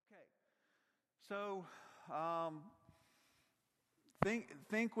So,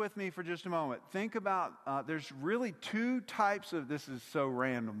 think with me for just a moment. Think about, there's really two types of, this is so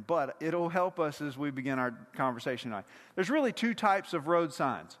random, but it'll help us as we begin our conversation tonight. There's really two types of road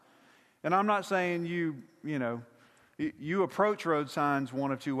signs. And I'm not saying you approach road signs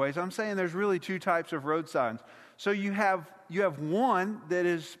one of two ways. I'm saying there's really two types of road signs. So you have one that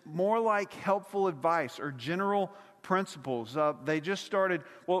is more like helpful advice or general principles. They just started,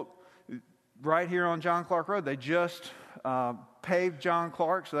 right here on John Clark Road, they just paved John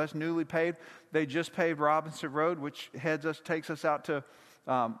Clark, so that's newly paved. They just paved Robinson Road, which takes us out to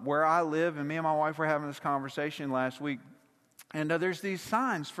where I live, and me and my wife were having this conversation last week. And there's these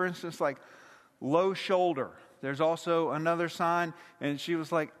signs, for instance, like low shoulder. There's also another sign, and she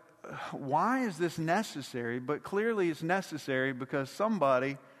was like, why is this necessary? But clearly it's necessary because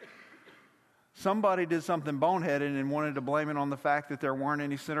somebody did something boneheaded and wanted to blame it on the fact that there weren't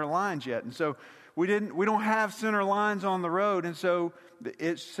any center lines yet. And so we don't have center lines on the road. And so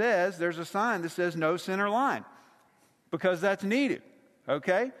it says, there's a sign that says no center line because that's needed.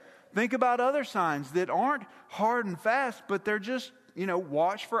 Okay? Think about other signs that aren't hard and fast, but they're just,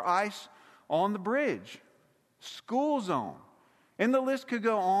 watch for ice on the bridge, school zone. And the list could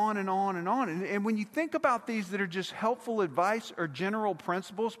go on and on and on. And when you think about these that are just helpful advice or general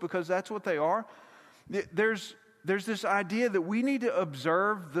principles, because that's what they are, there's this idea that we need to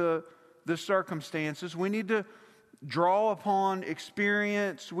observe the circumstances. We need to draw upon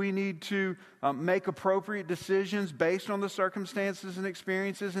experience. We need to make appropriate decisions based on the circumstances and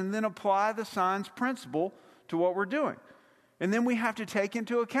experiences, and then apply the signs principle to what we're doing. And then we have to take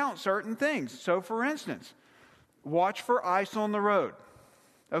into account certain things. So, for instance, watch for ice on the road.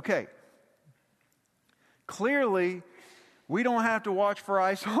 Okay. Clearly, we don't have to watch for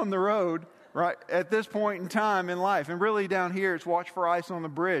ice on the road right at this point in time in life. And really down here, it's watch for ice on the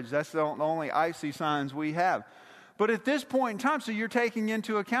bridge. That's the only icy signs we have. But at this point in time, so you're taking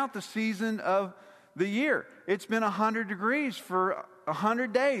into account the season of the year. It's been 100 degrees for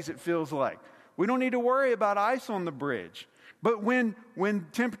 100 days, it feels like. We don't need to worry about ice on the bridge. But when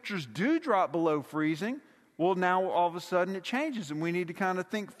temperatures do drop below freezing, well, now all of a sudden it changes, and we need to kind of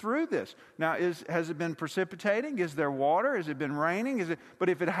think through this. Now, has it been precipitating? Is there water? Has it been raining? But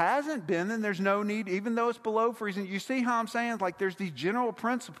if it hasn't been, then there's no need, even though it's below freezing. You see how I'm saying? Like there's these general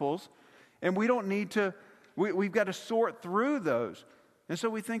principles, and we don't need to, we've got to sort through those. And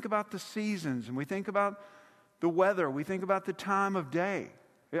so we think about the seasons, and we think about the weather. We think about the time of day.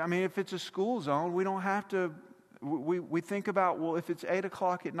 I mean, if it's a school zone, we don't have to. We think about, well, if it's 8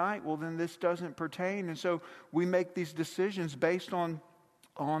 o'clock at night, well, then this doesn't pertain. And so we make these decisions based on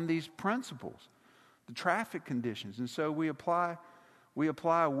these principles, the traffic conditions. And so we apply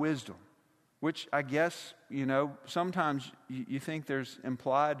wisdom, which I guess, sometimes you think there's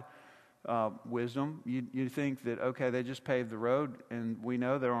implied wisdom. You think that, okay, they just paved the road, and we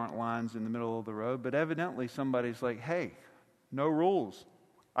know there aren't lines in the middle of the road. But evidently somebody's like, hey, no rules.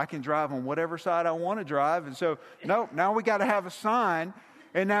 I can drive on whatever side I want to drive. And so, no, now we got to have a sign.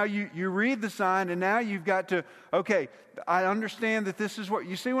 And now you read the sign, and now you've got to, okay, I understand that this is what,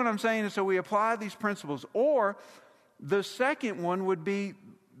 you see what I'm saying? And so we apply these principles. Or the second one would be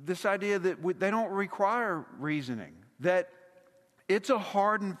this idea that they don't require reasoning, that it's a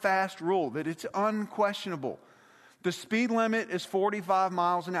hard and fast rule, that it's unquestionable. The speed limit is 45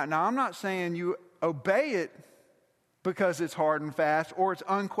 miles an hour. Now, I'm not saying you obey it because it's hard and fast, or it's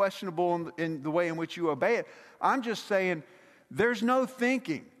unquestionable in the way in which you obey it. I'm just saying there's no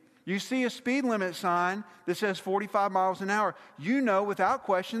thinking. You see a speed limit sign that says 45 miles an hour. You know without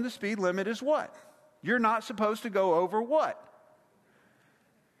question the speed limit is what? You're not supposed to go over what?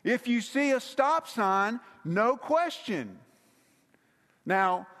 If you see a stop sign, no question.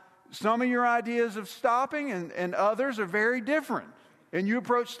 Now, some of your ideas of stopping and others are very different. And you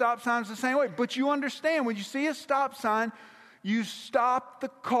approach stop signs the same way. But you understand, when you see a stop sign, you stop the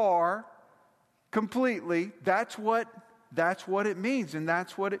car completely. That's what it means, and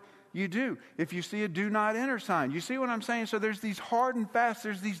that's what you do. If you see a do not enter sign, you see what I'm saying? So there's these hard and fast,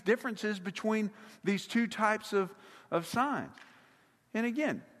 there's these differences between these two types of signs. And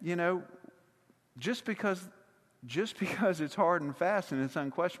again, just because it's hard and fast and it's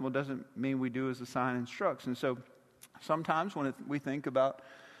unquestionable doesn't mean we do as the sign instructs. And so sometimes when we think about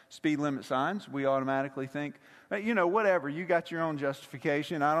speed limit signs, we automatically think, whatever, you got your own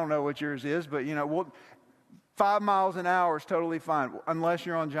justification. I don't know what yours is, but, 5 miles an hour is totally fine, unless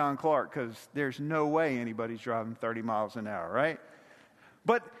you're on John Clark, because there's no way anybody's driving 30 miles an hour, right?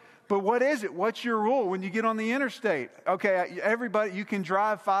 But but what is it? What's your rule when you get on the interstate? Okay, everybody, you can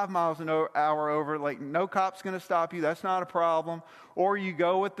drive 5 miles an hour over, like no cop's going to stop you. That's not a problem. Or you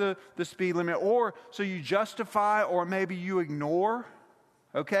go with the speed limit. Or so you justify, or maybe you ignore.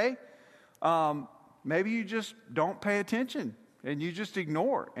 Okay? Maybe you just don't pay attention and you just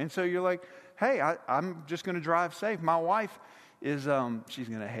ignore. And so you're like, hey, I'm just going to drive safe. My wife is, she's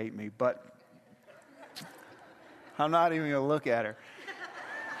going to hate me, but I'm not even going to look at her.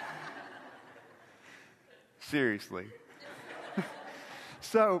 Seriously.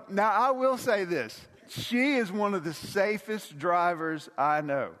 So now I will say this. She is one of the safest drivers I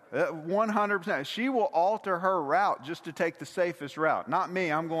know. 100%. She will alter her route just to take the safest route. Not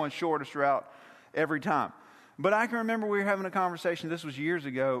me. I'm going shortest route every time. But I can remember we were having a conversation, this was years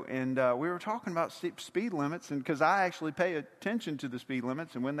ago, and we were talking about speed limits, and because I actually pay attention to the speed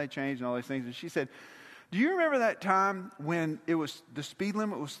limits and when they change and all these things. And she said, do you remember that time when the speed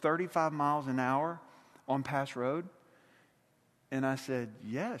limit was 35 miles an hour on Pass Road? And I said,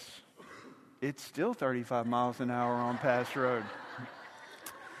 yes, it's still 35 miles an hour on Pass Road.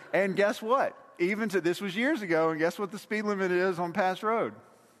 And guess what? This was years ago, and guess what the speed limit is on Pass Road?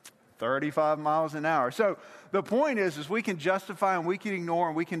 35 miles an hour. So the point is we can justify and we can ignore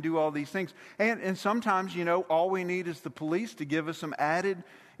and we can do all these things. And sometimes, all we need is the police to give us some added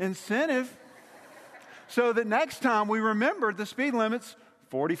incentive so that next time we remember the speed limit's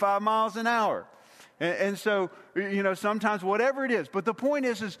 45 miles an hour. And so, sometimes whatever it is. But the point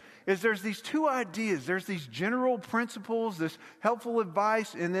is there's these two ideas. There's these general principles, this helpful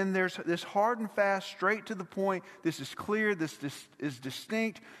advice, and then there's this hard and fast, straight to the point. This is clear. This is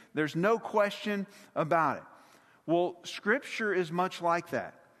distinct. There's no question about it. Well, Scripture is much like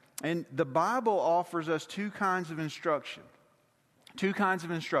that. And the Bible offers us two kinds of instruction.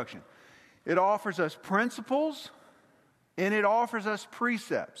 It offers us principles, and it offers us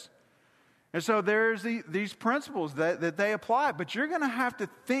precepts. And so there's these principles that they apply, but you're going to have to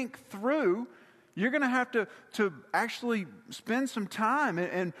think through. You're going to have to actually spend some time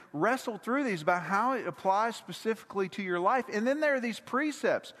and wrestle through these about how it applies specifically to your life. And then there are these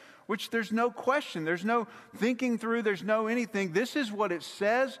precepts, which there's no question. There's no thinking through. There's no anything. This is what it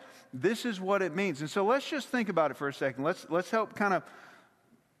says. This is what it means. And so let's just think about it for a second. Let's help kind of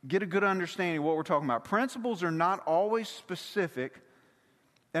get a good understanding of what we're talking about. Principles are not always specific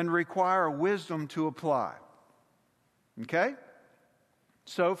and require wisdom to apply. Okay?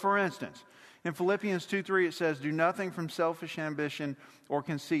 So, for instance, in Philippians 2:3 it says, do nothing from selfish ambition or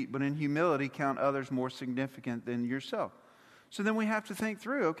conceit, but in humility count others more significant than yourself. So then we have to think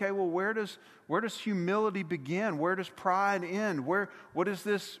through, okay, well, where does humility begin? Where does pride end? What does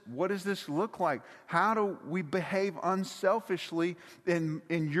this look like? How do we behave unselfishly in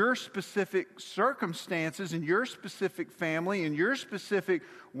your specific circumstances, in your specific family, in your specific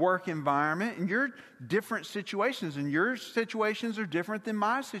work environment, in your different situations? And your situations are different than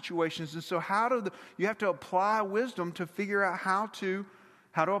my situations. And so you have to apply wisdom to figure out how to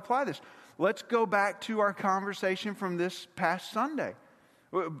apply this. Let's go back to our conversation from this past Sunday.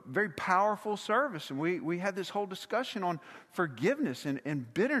 Very powerful service. And we had this whole discussion on forgiveness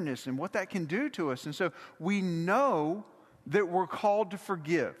and bitterness and what that can do to us. And so we know that we're called to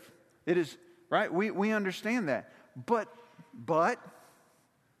forgive. It is, right? We understand that. But,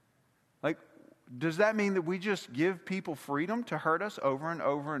 like, does that mean that we just give people freedom to hurt us over and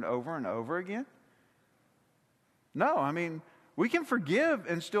over and over and over again? No, I mean, we can forgive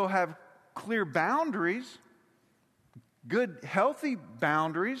and still have clear boundaries, good, healthy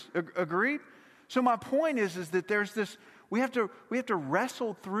boundaries. Agreed? So my point is that there's this. We have to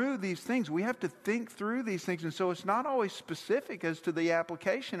wrestle through these things. We have to think through these things, and so it's not always specific as to the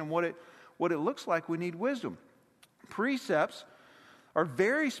application and what it looks like. We need wisdom. Precepts are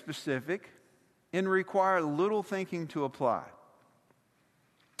very specific and require little thinking to apply.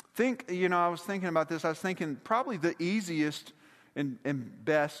 I was thinking about this. I was thinking probably the easiest and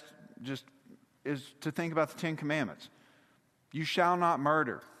best just is to think about the 10 Commandments. You shall not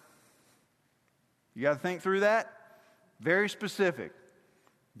murder. You got to think through that. Very specific.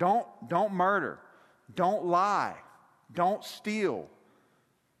 Don't murder. Don't lie. Don't steal.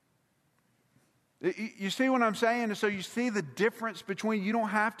 You see what I'm saying? And so you see the difference between you don't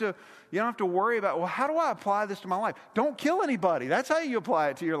have to worry about, well, how do I apply this to my life? Don't kill anybody. That's how you apply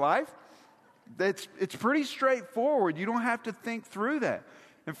it to your life. It's pretty straightforward. You don't have to think through that.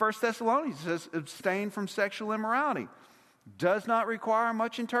 In 1 Thessalonians it says, abstain from sexual immorality. Does not require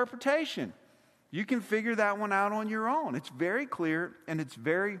much interpretation. You can figure that one out on your own. It's very clear and it's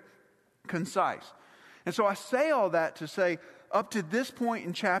very concise. And so I say all that to say, up to this point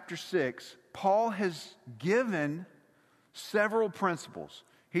in chapter 6, Paul has given several principles.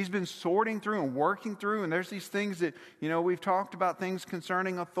 He's been sorting through and working through, and there's these things that, we've talked about things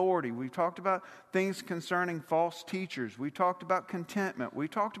concerning authority. We've talked about things concerning false teachers. We've talked about contentment. We've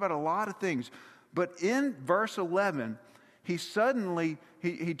talked about a lot of things. But in verse 11, he suddenly,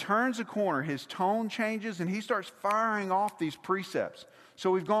 he turns a corner. His tone changes, and he starts firing off these precepts.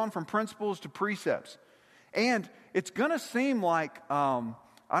 So we've gone from principles to precepts. And it's going to seem like, I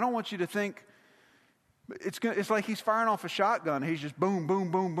don't want you to think, it's like he's firing off a shotgun. He's just boom,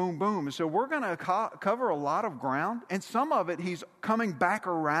 boom, boom, boom, boom. And so we're going to cover a lot of ground. And some of it he's coming back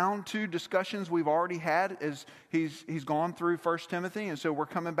around to discussions we've already had as he's gone through 1 Timothy. And so we're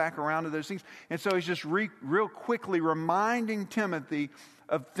coming back around to those things. And so he's just real quickly reminding Timothy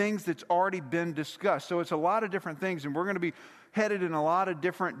of things that's already been discussed. So it's a lot of different things. And we're going to be headed in a lot of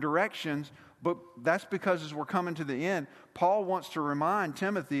different directions. But that's because as we're coming to the end, Paul wants to remind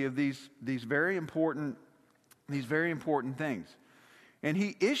Timothy of these very important things. And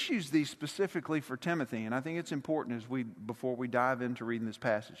he issues these specifically for Timothy. And I think it's important before we dive into reading this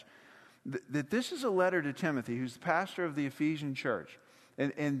passage, that this is a letter to Timothy, who's the pastor of the Ephesian church.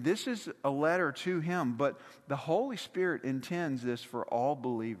 And this is a letter to him, but the Holy Spirit intends this for all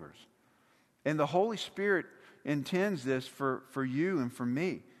believers. And the Holy Spirit intends this for you and for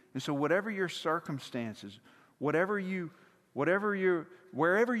me. And so whatever your circumstances, wherever you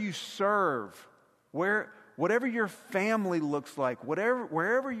serve, whatever your family looks like,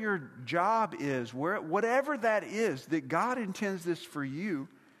 wherever your job is, whatever that is, that God intends this for you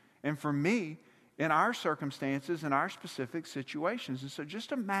and for me in our circumstances and our specific situations. And so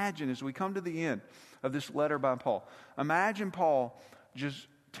just imagine as we come to the end of this letter by Paul, imagine Paul just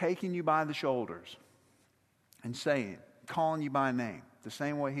taking you by the shoulders and calling you by name, the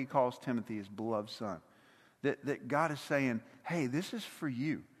same way he calls Timothy his beloved son. That God is saying, hey, this is for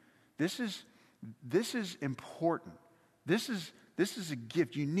you. This is important. This is a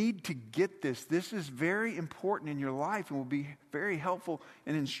gift. You need to get this. This is very important in your life and will be very helpful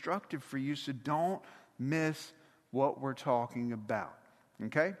and instructive for you. So don't miss what we're talking about.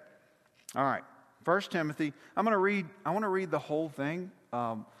 Okay? All right. 1 Timothy. I want to read the whole thing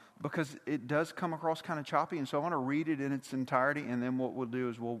because it does come across kind of choppy, and so I want to read it in its entirety, and then what we'll do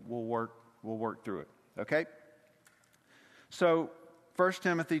is we'll work through it. Okay? So 1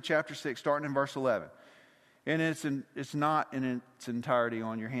 Timothy chapter 6, starting in verse 11. And it's not in its entirety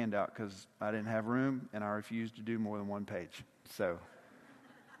on your handout because I didn't have room and I refused to do more than one page. So,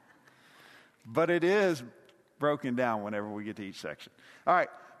 but it is broken down whenever we get to each section. All right.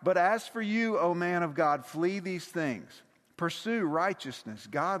 But as for you, O man of God, flee these things. Pursue righteousness,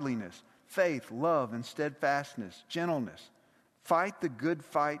 godliness, faith, love, and steadfastness, gentleness. Fight the good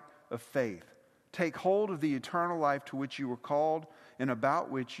fight of faith. Take hold of the eternal life to which you were called and about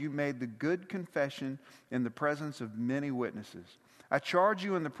which you made the good confession in the presence of many witnesses. I charge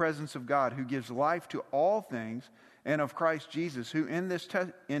you in the presence of God, who gives life to all things, and of Christ Jesus, who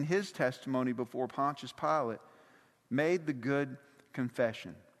in his testimony before Pontius Pilate made the good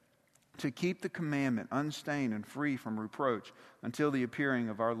confession, to keep the commandment unstained and free from reproach until the appearing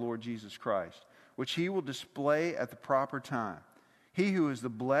of our Lord Jesus Christ, which he will display at the proper time. He who is the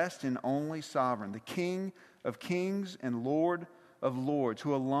blessed and only sovereign, the King of kings and Lord of lords,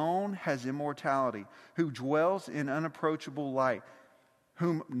 who alone has immortality, who dwells in unapproachable light,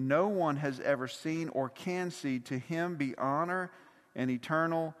 whom no one has ever seen or can see, to him be honor and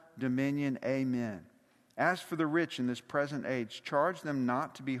eternal dominion. Amen. As for the rich in this present age, charge them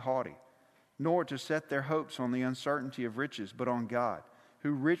not to be haughty, nor to set their hopes on the uncertainty of riches, but on God,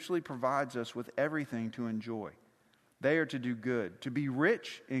 who richly provides us with everything to enjoy. They are to do good, to be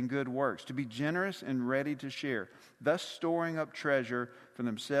rich in good works, to be generous and ready to share, thus storing up treasure for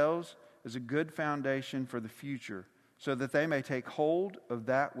themselves as a good foundation for the future, so that they may take hold of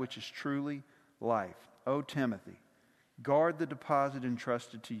that which is truly life. O Timothy, guard the deposit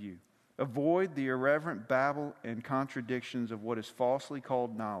entrusted to you. Avoid the irreverent babble and contradictions of what is falsely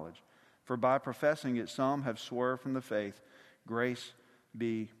called knowledge, for by professing it some have swerved from the faith. Grace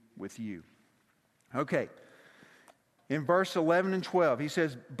be with you. Okay. In verse 11 and 12, he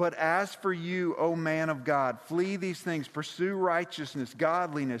says, but as for you, O man of God, flee these things, pursue righteousness,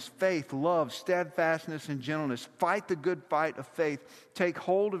 godliness, faith, love, steadfastness, and gentleness. Fight the good fight of faith. Take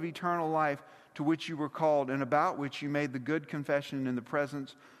hold of eternal life to which you were called and about which you made the good confession in the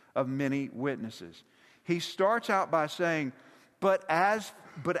presence of many witnesses. He starts out by saying, but as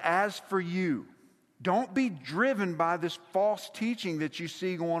for you, don't be driven by this false teaching that you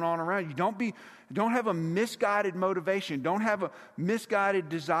see going on around you. Don't have a misguided motivation. Don't have a misguided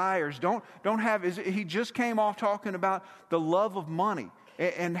desires. He just came off talking about the love of money.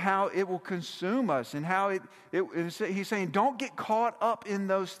 and how it will consume us, and how he's saying, don't get caught up in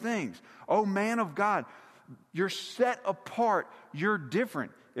those things. Oh, man of God, you're set apart. You're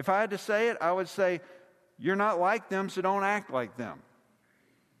different. If I had to say it, I would say, you're not like them, so don't act like them.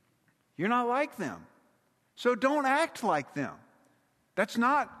 You're not like them, so don't act like them. That's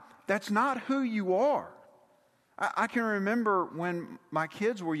not who you are. I can remember when my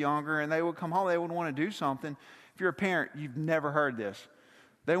kids were younger and they would come home, they would want to do something. If you're a parent, you've never heard this.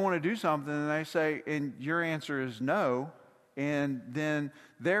 They want to do something and they say, and your answer is no. And then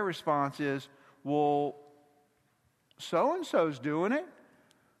their response is, well, so-and-so's doing it.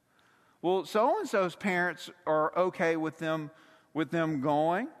 Well, so-and-so's parents are okay with them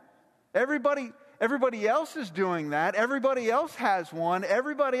going. Everybody else is doing that. Everybody else has one.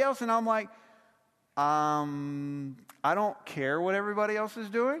 Everybody else. And I'm like, I don't care what everybody else is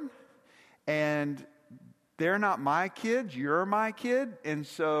doing. And they're not my kids. You're my kid. And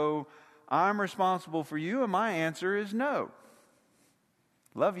so I'm responsible for you. And my answer is no.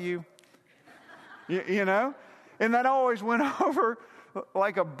 Love you. You know? And that always went over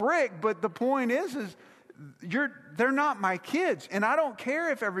like a brick. But the point is they're not my kids. And I don't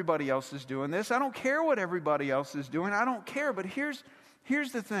care if everybody else is doing this. I don't care what everybody else is doing. I don't care. But here's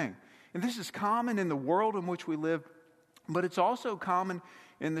the thing. And this is common in the world in which we live, but it's also common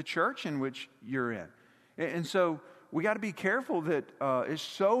in the church in which you're in. And so we got to be careful that it's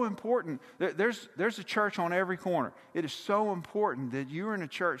so important. There's a church on every corner. It is so important that you're in a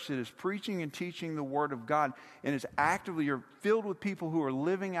church that is preaching and teaching the Word of God and is actively, you're filled with people who are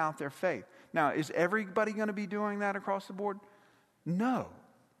living out their faith. Now, is everybody going to be doing that across the board? No.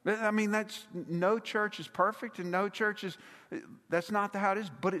 I mean, no church is perfect, and no church is, that's not how it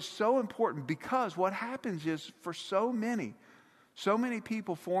is. But it's so important because what happens is for so many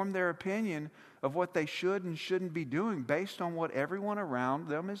people form their opinion of what they should and shouldn't be doing based on what everyone around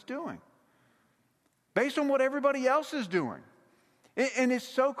them is doing, based on what everybody else is doing. And it's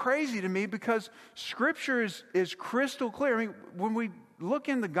so crazy to me because Scripture is crystal clear. I mean, when we look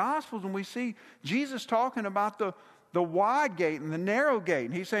in the Gospels and we see Jesus talking about the wide gate and the narrow gate,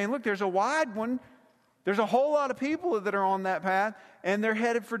 and he's saying, look, there's a wide one. There's a whole lot of people that are on that path, and they're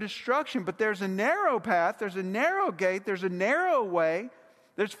headed for destruction. But there's a narrow path, there's a narrow gate, there's a narrow way.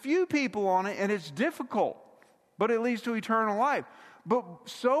 There's few people on it, and it's difficult, but it leads to eternal life. But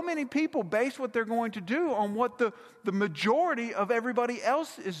so many people base what they're going to do on what the majority of everybody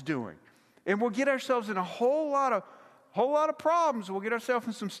else is doing. And we'll get ourselves in a whole lot of problems. We'll get ourselves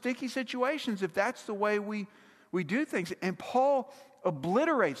in some sticky situations if that's the way we do things. And Paul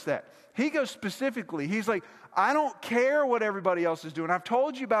obliterates that. He goes specifically, he's like, I don't care what everybody else is doing. I've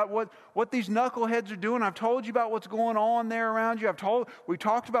told you about what these knuckleheads are doing. I've told you about what's going on there around you. We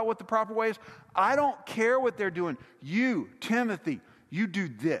talked about what the proper way is. I don't care what they're doing. You, Timothy, you do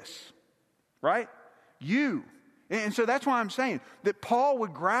this, right? You. And so that's why I'm saying that Paul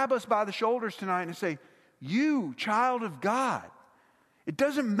would grab us by the shoulders tonight and say, you, child of God, it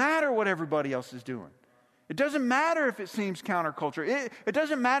doesn't matter what everybody else is doing. It doesn't matter if it seems counterculture. It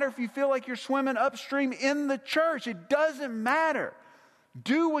doesn't matter if you feel like you're swimming upstream in the church. It doesn't matter.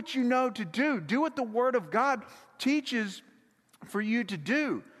 Do what you know to do. Do what the Word of God teaches for you to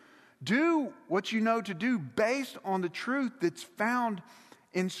do. Do what you know to do based on the truth that's found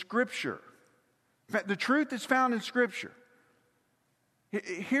in Scripture. The truth that's found in Scripture.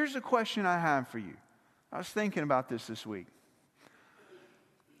 Here's a question I have for you. I was thinking about this week.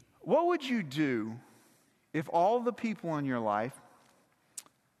 What would you do if all the people in your life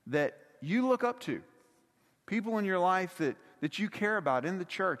that you look up to, people in your life that you care about in the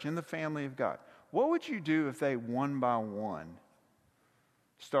church, in the family of God, what would you do if they one by one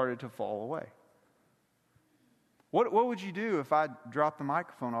started to fall away? What would you do if I dropped the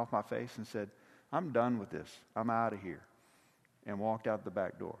microphone off my face and said, I'm done with this, I'm out of here, and walked out the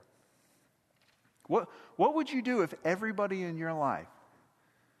back door? What would you do if everybody in your life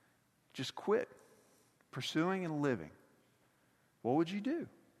just quit pursuing and living? What would you do?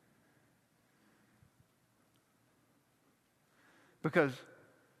 Because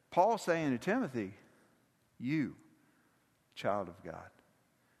Paul's saying to Timothy, you, child of God,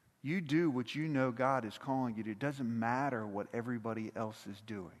 you do what you know God is calling you to. It doesn't matter what everybody else is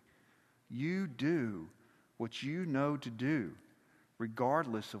doing. You do what you know to do,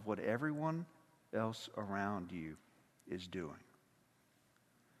 regardless of what everyone else around you is doing.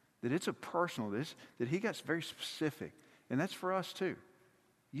 That it's a personal, that he gets very specific. And that's for us too.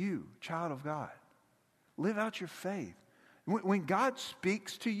 You, child of God, live out your faith. When God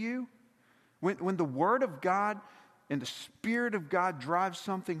speaks to you, when the Word of God and the Spirit of God drives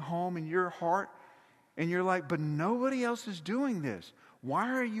something home in your heart, and you're like, but nobody else is doing this.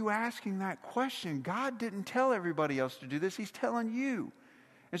 Why are you asking that question? God didn't tell everybody else to do this. He's telling you.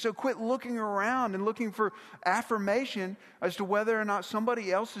 And so quit looking around and looking for affirmation as to whether or not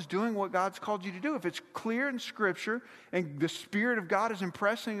somebody else is doing what God's called you to do. If it's clear in Scripture and the Spirit of God is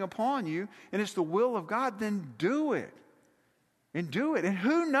impressing upon you and it's the will of God, then do it. And do it. And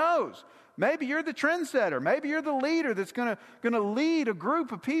who knows? Maybe you're the trendsetter. Maybe you're the leader that's going to lead a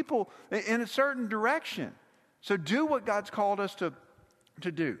group of people in a certain direction. So do what God's called us to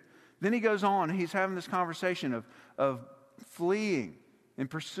do. Then he goes on. He's having this conversation of fleeing and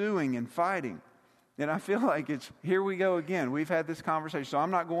pursuing and fighting. And I feel like here we go again. We've had this conversation. So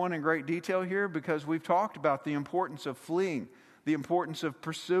I'm not going in great detail here because we've talked about the importance of fleeing, the importance of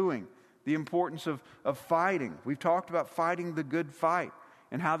pursuing, the importance of fighting. We've talked about fighting the good fight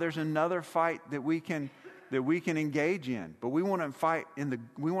and how there's another fight that we can engage in. But we want to fight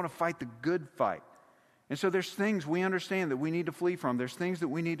the good fight. And so there's things we understand that we need to flee from. There's things that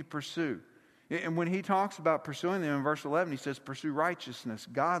we need to pursue. And when he talks about pursuing them in verse 11, he says, pursue righteousness,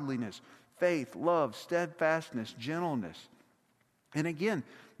 godliness, faith, love, steadfastness, gentleness. And again,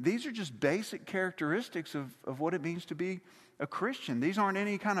 these are just basic characteristics of what it means to be a Christian. These aren't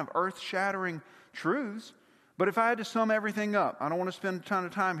any kind of earth-shattering truths. But if I had to sum everything up, I don't want to spend a ton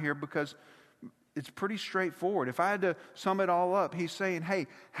of time here because it's pretty straightforward. If I had to sum it all up, he's saying, hey,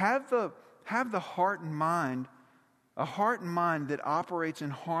 have the heart and mind, a heart and mind that operates in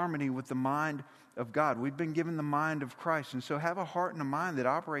harmony with the mind of God. We've been given the mind of Christ. And so have a heart and a mind that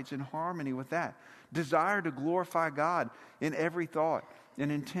operates in harmony with that. Desire to glorify God in every thought,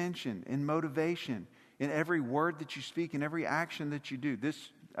 in intention, in motivation, in every word that you speak, in every action that you do. This,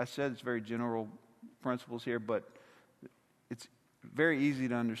 I said, it's very general principles here, but it's very easy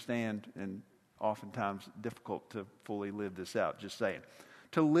to understand and oftentimes difficult to fully live this out, just saying.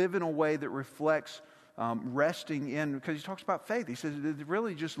 To live in a way that reflects resting in, because he talks about faith. He says it's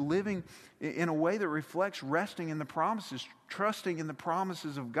really just living in a way that reflects resting in the promises, trusting in the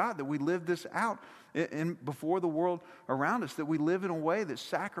promises of God, that we live this out before the world around us, that we live in a way that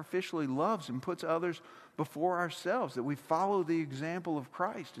sacrificially loves and puts others before ourselves, that we follow the example of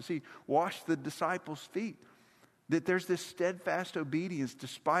Christ as he washed the disciples' feet, that there's this steadfast obedience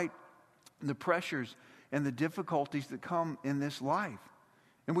despite the pressures and the difficulties that come in this life.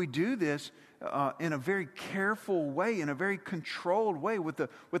 And we do this in a very careful way, in a very controlled way, with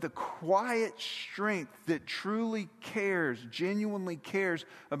a quiet strength that truly cares, genuinely cares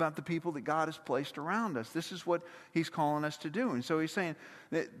about the people that God has placed around us. This is what he's calling us to do. And so he's saying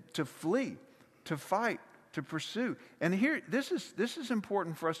that to flee, to fight, to pursue. And here, this is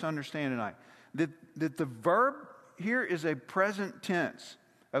important for us to understand tonight, that the verb here is a present tense,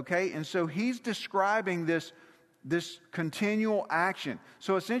 okay? And so he's describing this continual action.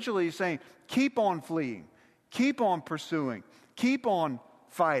 So essentially he's saying, keep on fleeing, keep on pursuing, keep on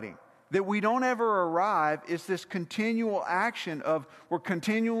fighting. That we don't ever arrive is this continual action of we're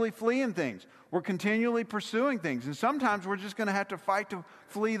continually fleeing things. We're continually pursuing things. And sometimes we're just going to have to fight to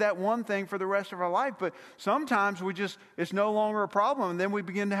flee that one thing for the rest of our life. But sometimes it's no longer a problem. And then we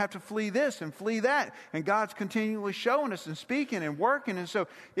begin to have to flee this and flee that. And God's continually showing us and speaking and working. And so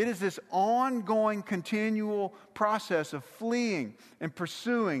it is this ongoing, continual process of fleeing and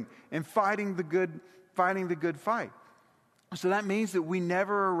pursuing and fighting the good fight. So that means that we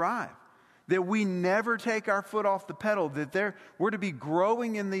never arrive. That we never take our foot off the pedal, that we're to be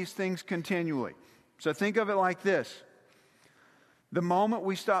growing in these things continually. So think of it like this. The moment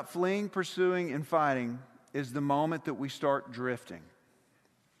we stop fleeing, pursuing, and fighting is the moment that we start drifting.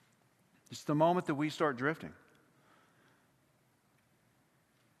 It's the moment that we start drifting.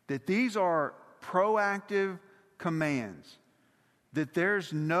 That these are proactive commands. That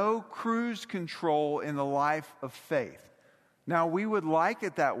there's no cruise control in the life of faith. Now, we would like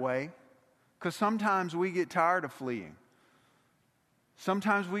it that way, because sometimes we get tired of fleeing.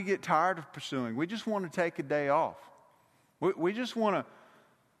 Sometimes we get tired of pursuing. We just want to take a day off. We just want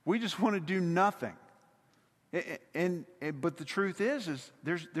to do nothing. But the truth is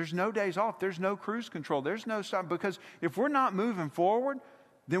there's no days off. There's no cruise control. There's no stop. Because if we're not moving forward,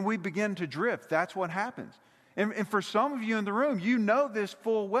 then we begin to drift. That's what happens. And for some of you in the room, you know this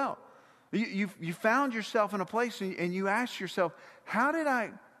full well. You found yourself in a place and you ask yourself, how did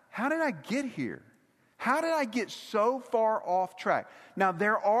I get here? How did I get so far off track? Now,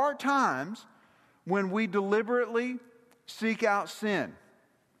 there are times when we deliberately seek out sin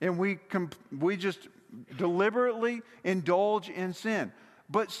and we just deliberately indulge in sin.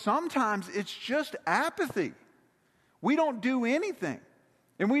 But sometimes it's just apathy. We don't do anything.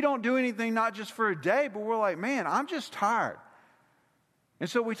 And we don't do anything not just for a day, but we're like, man, I'm just tired. And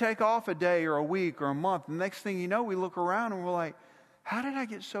so we take off a day or a week or a month. And the next thing you know, we look around and we're like, how did I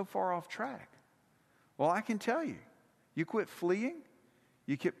get so far off track? Well, I can tell you. You quit fleeing,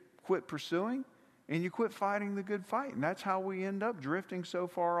 you quit pursuing, and you quit fighting the good fight. And that's how we end up drifting so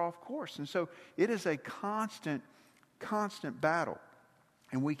far off course. And so it is a constant battle.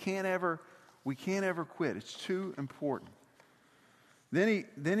 And we can't ever quit. It's too important. Then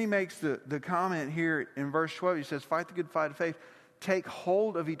he makes the comment here in verse 12. He says, fight the good fight of faith. Take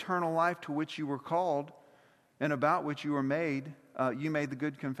hold of eternal life to which you were called and about which you were made. You made the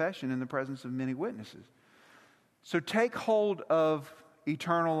good confession in the presence of many witnesses. So take hold of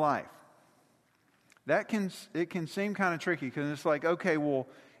eternal life. It can seem kind of tricky because it's like, okay, well,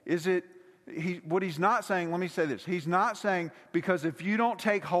 is it... what he's not saying, let me say this. He's not saying because if you don't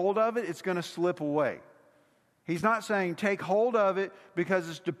take hold of it, it's going to slip away. He's not saying take hold of it because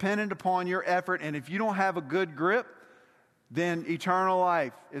it's dependent upon your effort, and if you don't have a good grip, then eternal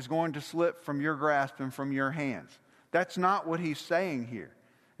life is going to slip from your grasp and from your hands. That's not what he's saying here.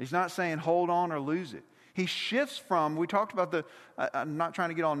 He's not saying hold on or lose it. He shifts from, we talked about I'm not trying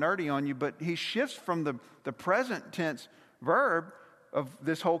to get all nerdy on you, but he shifts from the present tense verb of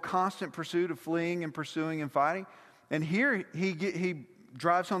this whole constant pursuit of fleeing and pursuing and fighting. And here he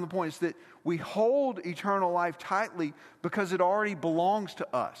drives home the point is that we hold eternal life tightly because it already belongs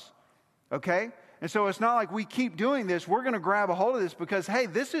to us. Okay? And so it's not like we keep doing this. We're going to grab a hold of this because, hey,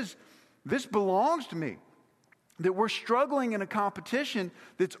 this belongs to me. That we're struggling in a competition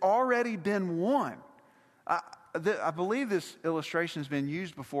that's already been won. I believe this illustration has been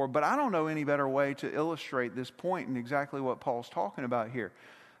used before, but I don't know any better way to illustrate this point and exactly what Paul's talking about here.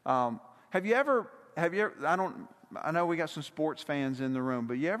 Have you ever, I know we got some sports fans in the room,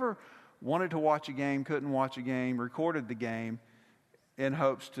 but you ever wanted to watch a game, couldn't watch a game, recorded the game in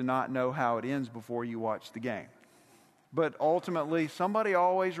hopes to not know how it ends before you watch the game? But ultimately, somebody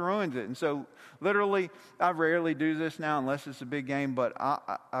always ruins it. And so, literally, I rarely do this now unless it's a big game. But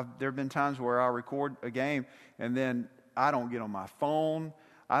there have been times where I record a game and then I don't get on my phone.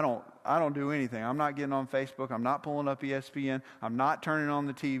 I don't do anything. I'm not getting on Facebook. I'm not pulling up ESPN. I'm not turning on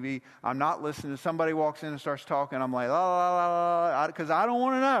the TV. I'm not listening to somebody walks in and starts talking. I'm like, la la la la, because I don't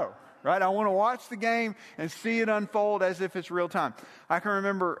want to know. Right? I want to watch the game and see it unfold as if it's real time. I can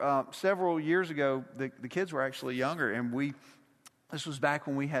remember several years ago, the kids were actually younger, and this was back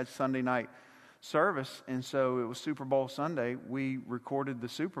when we had Sunday night service, and so it was Super Bowl Sunday. We recorded the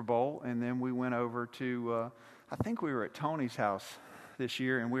Super Bowl, and then we went over to, I think we were at Tony's house this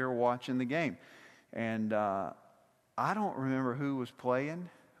year, and we were watching the game. And I don't remember who was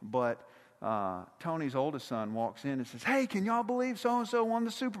playing, but Tony's oldest son walks in and says, "Hey, can y'all believe so-and-so won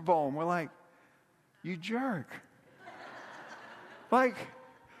the Super Bowl?" And we're like, "You jerk." Like,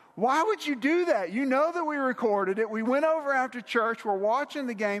 why would you do that? You know that we recorded it. We went over after church. We're watching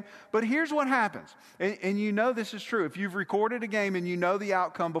the game. But here's what happens. And you know this is true. If you've recorded a game and you know the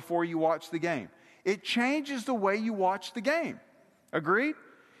outcome before you watch the game, it changes the way you watch the game. Agreed?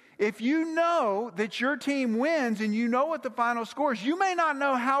 If you know that your team wins and you know what the final score is, you may not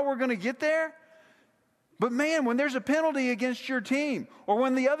know how we're going to get there. But man, when there's a penalty against your team, or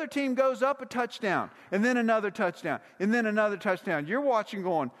when the other team goes up a touchdown, and then another touchdown, and then another touchdown, you're watching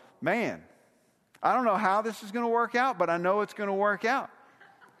going, man, I don't know how this is going to work out, but I know it's going to work out.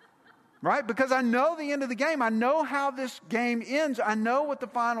 Right? Because I know the end of the game. I know how this game ends. I know what the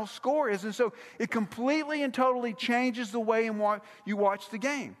final score is. And so it completely and totally changes the way in what you watch the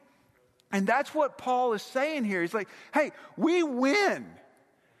game. And that's what Paul is saying here. He's like, hey, we win.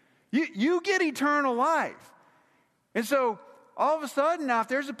 You get eternal life. And so all of a sudden now, if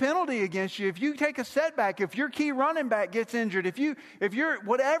there's a penalty against you, if you take a setback, if your key running back gets injured, if you're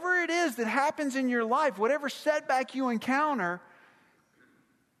whatever it is that happens in your life, whatever setback you encounter,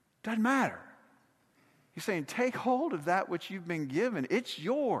 doesn't matter. He's saying, take hold of that which you've been given. It's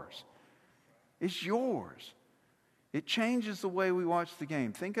yours. It's yours. It changes the way we watch the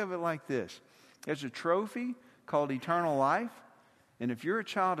game. Think of it like this. There's a trophy called eternal life, and if you're a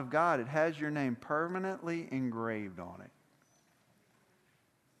child of God, it has your name permanently engraved on it.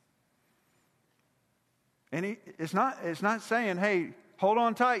 And it's not saying, hey, hold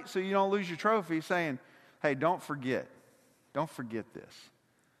on tight so you don't lose your trophy. It's saying, hey, don't forget. Don't forget this.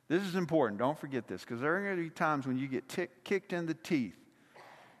 This is important. Don't forget this, because there are going to be times when you get kicked in the teeth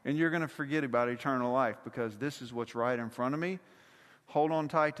and you're going to forget about eternal life because this is what's right in front of me. Hold on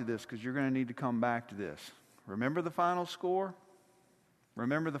tight to this because you're going to need to come back to this. Remember the final score?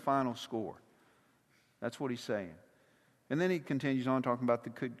 Remember the final score. That's what he's saying. And then he continues on talking about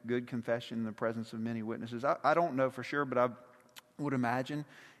the good confession in the presence of many witnesses. I don't know for sure, but I would imagine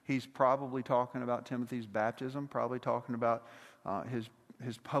he's probably talking about Timothy's baptism, probably talking about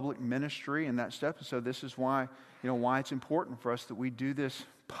his public ministry and that step. And so this is why, why it's important for us that we do this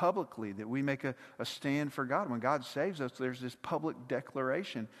publicly, that we make a stand for God. When God saves us, there's this public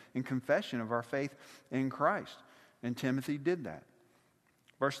declaration and confession of our faith in Christ. And Timothy did that.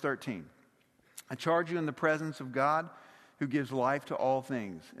 Verse 13, I charge you in the presence of God, who gives life to all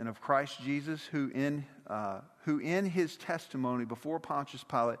things, and of Christ Jesus, who in his testimony before Pontius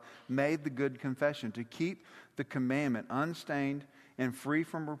Pilate made the good confession to keep the commandment unstained and free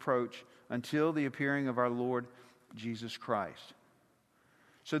from reproach until the appearing of our Lord Jesus Christ.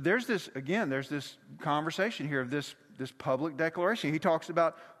 So there's this conversation here of this public declaration. He talks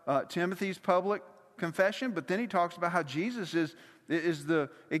about Timothy's public confession, but then he talks about how Jesus is the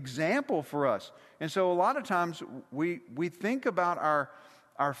example for us. And so a lot of times we think about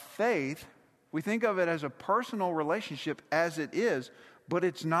our faith, we think of it as a personal relationship as it is, but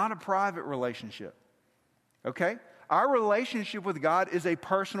it's not a private relationship. Okay? Our relationship with God is a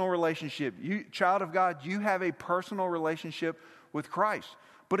personal relationship. You, child of God, you have a personal relationship with Christ.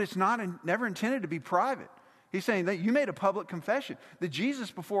 But it's never intended to be private. He's saying that you made a public confession. That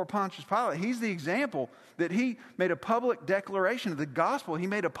Jesus before Pontius Pilate, he's the example that he made a public declaration of the gospel. He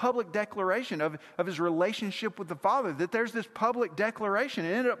made a public declaration of his relationship with the Father. That there's this public declaration.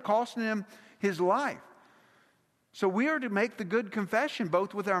 It ended up costing him his life. So we are to make the good confession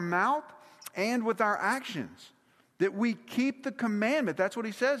both with our mouth and with our actions. That we keep the commandment. That's what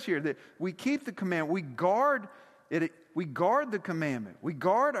he says here. That we keep the commandment. We guard it. We guard the commandment. We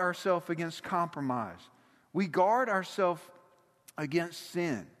guard ourselves against compromise. We guard ourselves against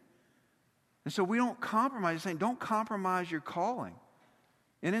sin. And so we don't compromise. He's saying, don't compromise your calling.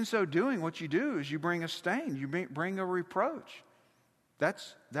 And in so doing, what you do is you bring a stain. You bring a reproach.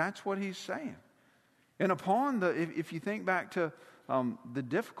 That's what he's saying. And upon if you think back to the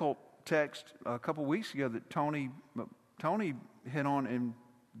difficult text a couple weeks ago that Tony hit on in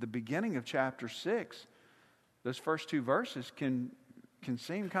the beginning of chapter 6, those first two verses can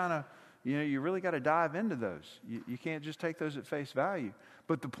seem kind of, you really got to dive into those. You can't just take those at face value.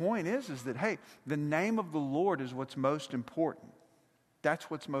 But the point is that, hey, the name of the Lord is what's most important.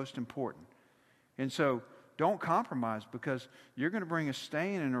 That's what's most important. And so don't compromise, because you're going to bring a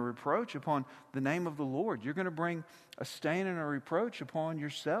stain and a reproach upon the name of the Lord. You're going to bring a stain and a reproach upon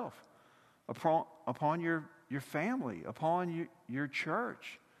yourself, upon your family, upon your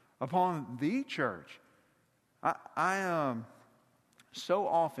church, upon the church. I so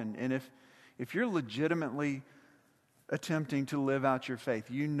often, and if you're legitimately attempting to live out your faith,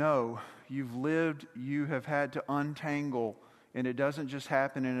 you have had to untangle, and it doesn't just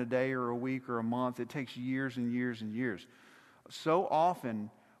happen in a day or a week or a month. It takes years and years and years. So often,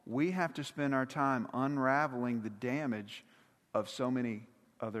 we have to spend our time unraveling the damage of so many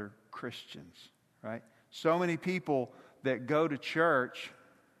other Christians, right? So many people that go to church.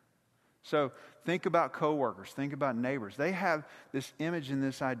 So think about coworkers, think about neighbors. They have this image and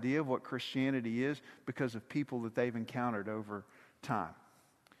this idea of what Christianity is because of people that they've encountered over time.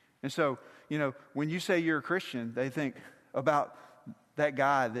 And so, when you say you're a Christian, they think about that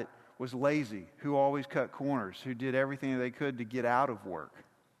guy that was lazy, who always cut corners, who did everything they could to get out of work.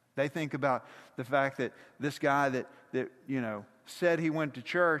 They think about the fact that this guy that said he went to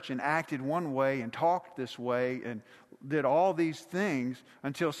church and acted one way and talked this way and did all these things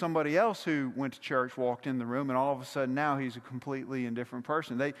until somebody else who went to church walked in the room, and all of a sudden now he's a completely indifferent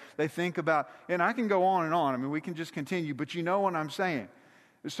person. They think about, and I can go on and on. I mean, we can just continue, but you know what I'm saying.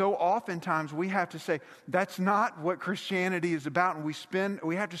 So oftentimes we have to say, that's not what Christianity is about, and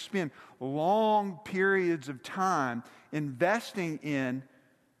we have to spend long periods of time investing in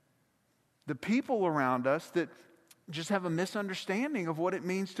the people around us that just have a misunderstanding of what it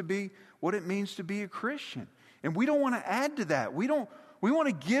means to be a Christian. And we don't want to add to that. We want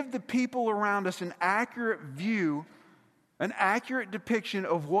to give the people around us an accurate view, an accurate depiction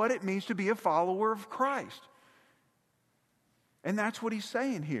of what it means to be a follower of Christ. And that's what he's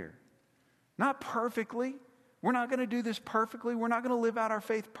saying here. Not perfectly. We're not going to do this perfectly. We're not going to live out our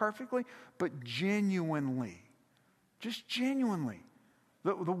faith perfectly, but genuinely. Just genuinely.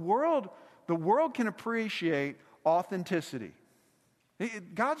 The world can appreciate authenticity.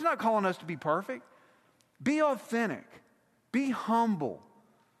 God's not calling us to be perfect. Be authentic. Be humble.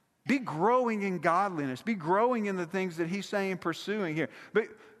 Be growing in godliness. Be growing in the things that he's saying pursuing here. But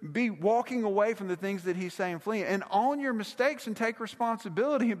be walking away from the things that he's saying fleeing. And own your mistakes and take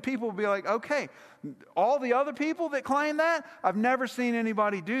responsibility. And people will be like, okay, all the other people that claim that, I've never seen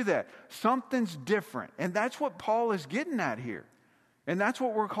anybody do that. Something's different. And that's what Paul is getting at here. And that's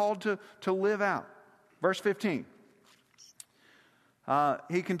what we're called to live out. Verse 15.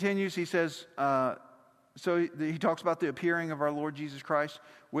 He continues, he says, So he talks about the appearing of our Lord Jesus Christ,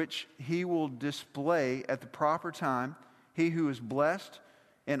 which he will display at the proper time. He who is blessed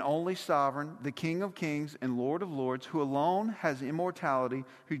and only sovereign, the King of kings and Lord of lords, who alone has immortality,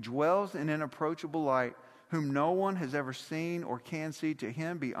 who dwells in inapproachable light, whom no one has ever seen or can see. To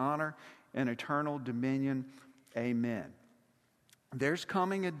him be honor and eternal dominion. Amen. There's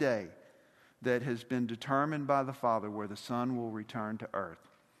coming a day that has been determined by the Father where the Son will return to earth.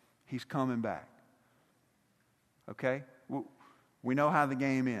 He's coming back. Okay? We know how the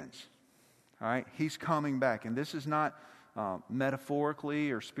game ends. All right? He's coming back. And this is not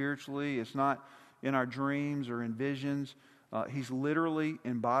metaphorically or spiritually. It's not in our dreams or in visions. He's literally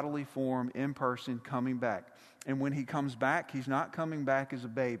in bodily form, in person, coming back. And when he comes back, he's not coming back as a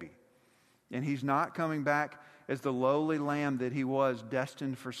baby. And he's not coming back as the lowly lamb that he was,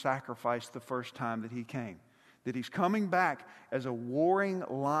 destined for sacrifice the first time that he came. That he's coming back as a warring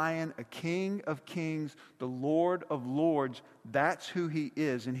lion, a King of kings, the Lord of lords. That's who he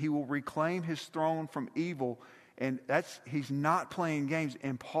is. And he will reclaim his throne from evil. And he's not playing games.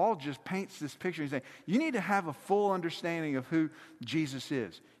 And Paul just paints this picture. He's saying, you need to have a full understanding of who Jesus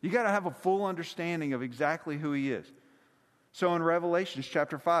is. You got to have a full understanding of exactly who he is. So in Revelation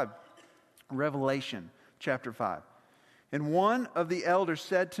chapter 5, and one of the elders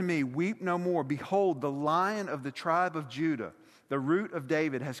said to me, weep no more. Behold, the Lion of the tribe of Judah, the Root of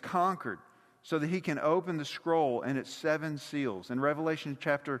David, has conquered, so that he can open the scroll and its 7 seals. And Revelation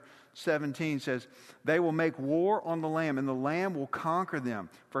chapter 17 says, they will make war on the Lamb, and the Lamb will conquer them.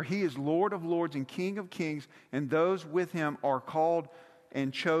 For he is Lord of lords and King of kings, and those with him are called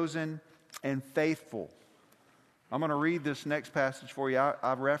and chosen and faithful. I'm going to read this next passage for you.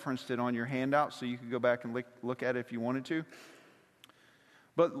 I've referenced it on your handout, so you could go back and look at it if you wanted to.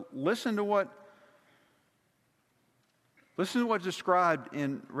 But listen to what's described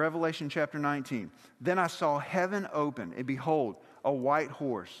in Revelation chapter 19. Then I saw heaven open, and behold, a white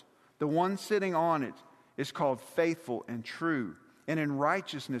horse. The one sitting on it is called Faithful and True. And in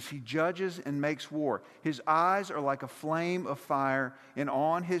righteousness he judges and makes war. His eyes are like a flame of fire, and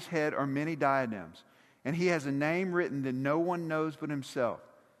on his head are many diadems. And he has a name written that no one knows but himself.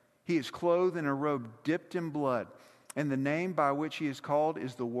 He is clothed in a robe dipped in blood, and the name by which he is called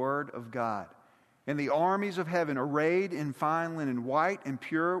is the Word of God. And the armies of heaven, arrayed in fine linen, white and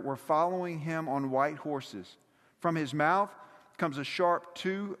pure, were following him on white horses. From his mouth comes a sharp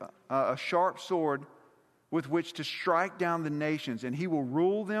sword with which to strike down the nations, and he will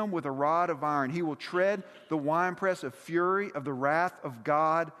rule them with a rod of iron. He will tread the winepress of fury of the wrath of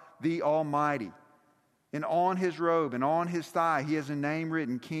God the Almighty. And on his robe and on his thigh he has a name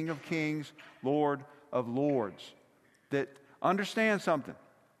written, King of kings, Lord of lords. That understand something.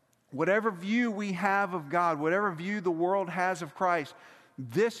 Whatever view we have of God, whatever view the world has of Christ,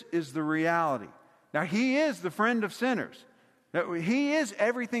 this is the reality. Now, he is the friend of sinners. He is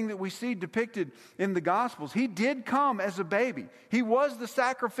everything that we see depicted in the Gospels. He did come as a baby. He was the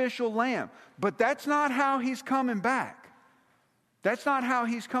sacrificial lamb. But that's not how he's coming back. That's not how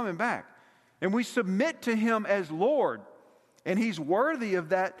he's coming back. And we submit to him as Lord, and he's worthy of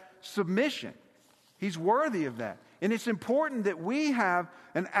that submission. He's worthy of that. And it's important that we have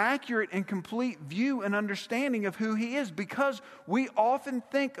an accurate and complete view and understanding of who he is, because we often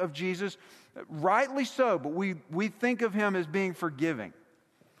think of Jesus, rightly so, but we think of him as being forgiving.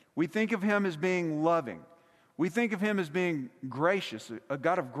 We think of him as being loving. We think of him as being gracious, a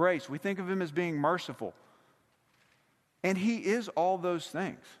God of grace. We think of him as being merciful. And he is all those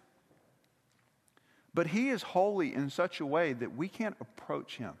things. But he is holy in such a way that we can't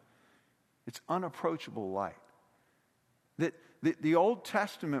approach him. It's unapproachable light. That the Old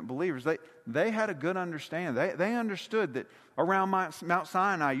Testament believers, they had a good understanding. They understood that around Mount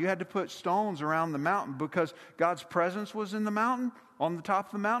Sinai, you had to put stones around the mountain because God's presence was in the mountain, on the top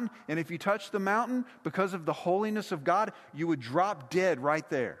of the mountain. And if you touched the mountain, because of the holiness of God, you would drop dead right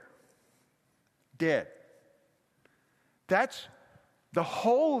there. Dead. That's the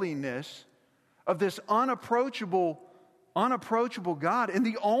holiness of this unapproachable God. And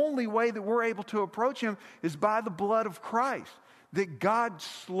the only way that we're able to approach him is by the blood of Christ. That God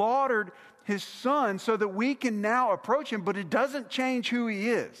slaughtered his son so that we can now approach him, but it doesn't change who he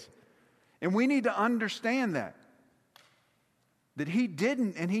is. And we need to understand that. That he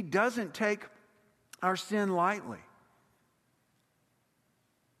didn't and he doesn't take our sin lightly.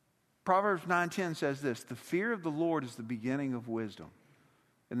 Proverbs 9:10 says this, the fear of the Lord is the beginning of wisdom,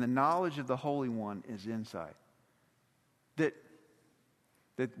 and the knowledge of the Holy One is insight. That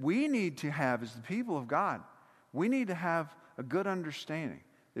we need to have, as the people of God, we need to have a good understanding.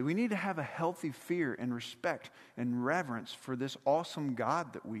 That we need to have a healthy fear and respect and reverence for this awesome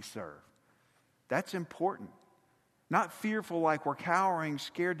God that we serve. That's important. Not fearful like we're cowering,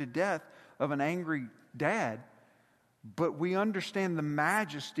 scared to death of an angry dad, but we understand the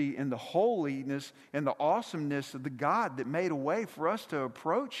majesty and the holiness and the awesomeness of the God that made a way for us to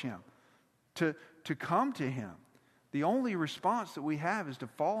approach Him, to come to Him. The only response that we have is to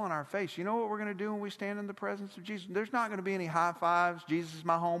fall on our face. You know what we're going to do when we stand in the presence of Jesus? There's not going to be any high fives. Jesus is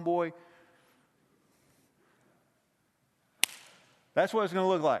my homeboy. That's what it's going to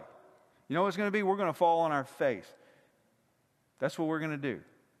look like. You know what it's going to be? We're going to fall on our face. That's what we're going to do.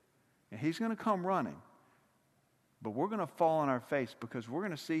 And He's going to come running. But we're going to fall on our face because we're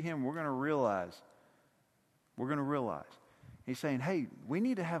going to see Him. We're going to realize. He's saying, hey, we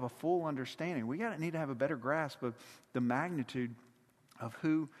need to have a full understanding. We need to have a better grasp of the magnitude of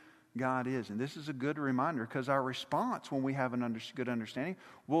who God is. And this is a good reminder because our response when we have a good understanding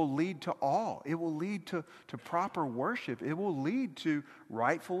will lead to awe. It will lead to proper worship. It will lead to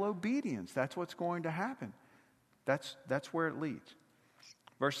rightful obedience. That's what's going to happen. That's where it leads.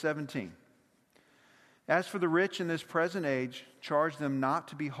 Verse 17. As for the rich in this present age, charge them not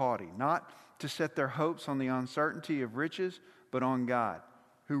to be haughty, not to set their hopes on the uncertainty of riches, but on God,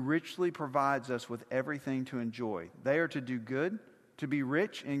 who richly provides us with everything to enjoy. They are to do good, to be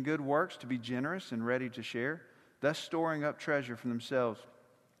rich in good works, to be generous and ready to share, thus storing up treasure for themselves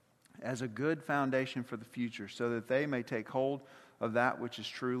as a good foundation for the future, so that they may take hold of that which is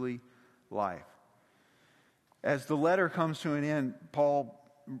truly life. As the letter comes to an end, Paul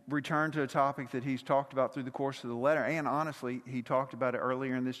returned to a topic that he's talked about through the course of the letter, and honestly, he talked about it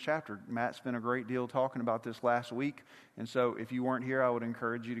earlier in this chapter. Matt spent a great deal talking about this last week, and so if you weren't here, I would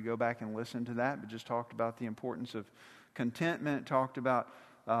encourage you to go back and listen to that, but just talked about the importance of contentment, talked about,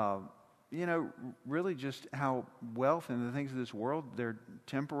 really just how wealth and the things of this world, they're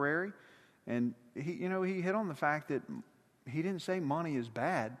temporary, and he hit on the fact that he didn't say money is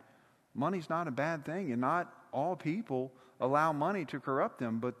bad. Money's not a bad thing, and not all people allow money to corrupt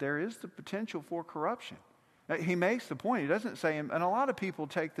them, but there is the potential for corruption. He makes the point. He doesn't say, and a lot of people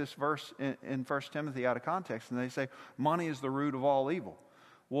take this verse in 1 Timothy out of context, and they say, money is the root of all evil.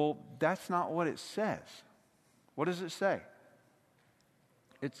 Well, that's not what it says. What does it say?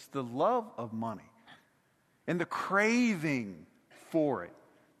 It's the love of money and the craving for it.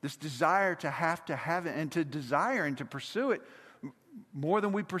 This desire to have it and to desire and to pursue it more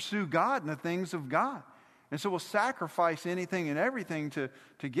than we pursue God and the things of God. And so we'll sacrifice anything and everything to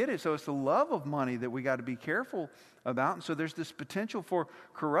get it. So it's the love of money that we got to be careful about. And so there's this potential for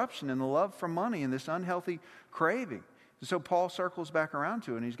corruption and the love for money and this unhealthy craving. And so Paul circles back around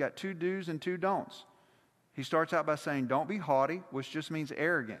to it, and he's got 2 do's and 2 don'ts. He starts out by saying, don't be haughty, which just means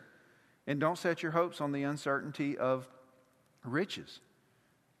arrogant. And don't set your hopes on the uncertainty of riches.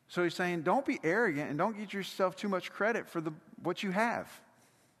 So he's saying, don't be arrogant and don't get yourself too much credit for what you have.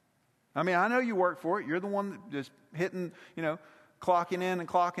 I mean, I know you work for it. You're the one that's hitting, clocking in and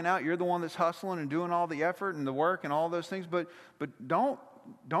clocking out. You're the one that's hustling and doing all the effort and the work and all those things. But don't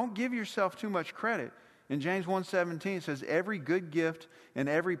give yourself too much credit. In James 1:17 it says, every good gift and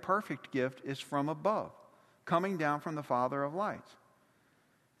every perfect gift is from above, coming down from the Father of lights.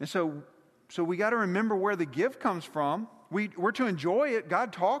 And so we got to remember where the gift comes from. We're to enjoy it.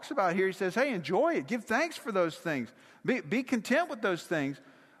 God talks about it here. He says, hey, enjoy it. Give thanks for those things. Be content with those things.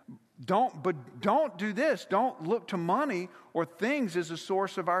 Don't do this. Don't look to money or things as a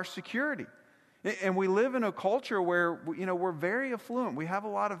source of our security. And we live in a culture where, we're very affluent. We have a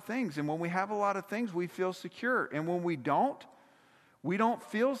lot of things. And when we have a lot of things, we feel secure. And when we don't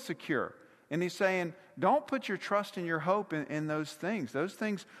feel secure. And he's saying, don't put your trust and your hope in those things. Those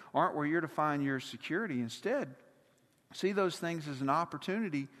things aren't where you're to find your security. Instead, see those things as an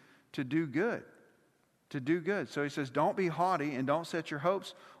opportunity to do good. So he says, don't be haughty and don't set your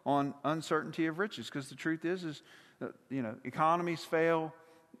hopes on uncertainty of riches. Because the truth is economies fail.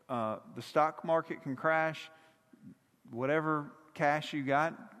 The stock market can crash. Whatever cash you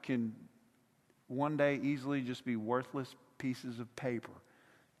got can one day easily just be worthless pieces of paper.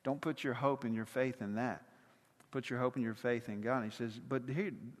 Don't put your hope and your faith in that. Put your hope and your faith in God. And he says, but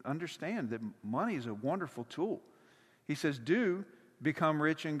here, understand that money is a wonderful tool. He says, do become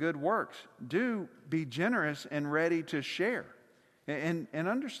rich in good works. Do be generous and ready to share. And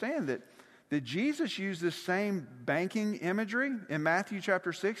understand that Jesus used this same banking imagery. In Matthew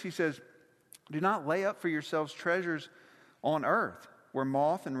chapter 6, he says, do not lay up for yourselves treasures on earth, where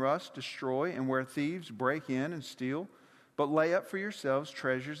moth and rust destroy and where thieves break in and steal, but lay up for yourselves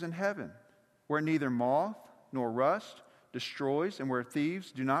treasures in heaven, where neither moth nor rust destroys and where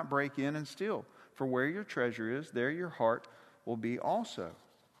thieves do not break in and steal. For where your treasure is, there your heart will be also.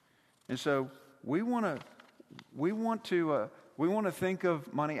 And so we want to think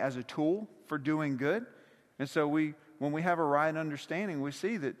of money as a tool for doing good. And so when we have a right understanding, we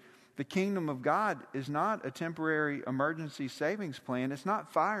see that the kingdom of God is not a temporary emergency savings plan. It's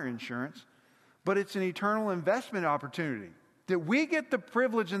not fire insurance, but it's an eternal investment opportunity. That we get the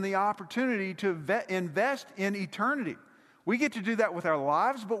privilege and the opportunity to invest in eternity. We get to do that with our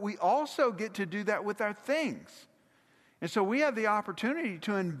lives, but we also get to do that with our things. And so we have the opportunity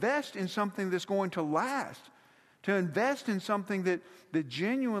to invest in something that's going to last, to invest in something that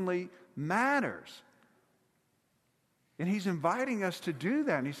genuinely matters. And he's inviting us to do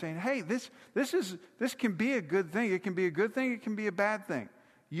that. And he's saying, hey, this can be a good thing. It can be a good thing. It can be a bad thing.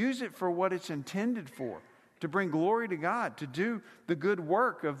 Use it for what it's intended for, to bring glory to God, to do the good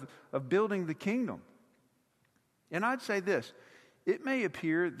work of building the kingdom. And I'd say this, it may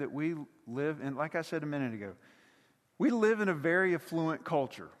appear that we live, and like I said a minute ago, we live in a very affluent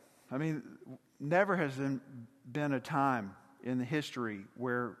culture. I mean, never has there been a time in the history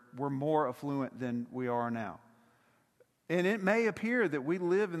where we're more affluent than we are now. And it may appear that we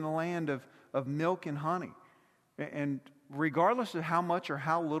live in the land of milk and honey. And regardless of how much or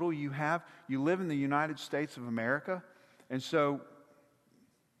how little you have, you live in the United States of America. And so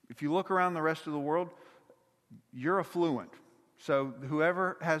if you look around the rest of the world, you're affluent. So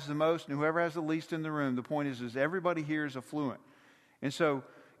whoever has the most and whoever has the least in the room, the point is everybody here is affluent. And so,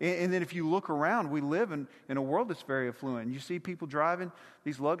 and then if you look around, we live in a world that's very affluent. And you see people driving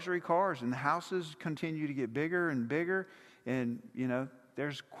these luxury cars, and the houses continue to get bigger and bigger. And, you know,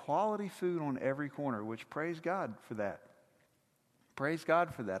 there's quality food on every corner, which praise God for that. Praise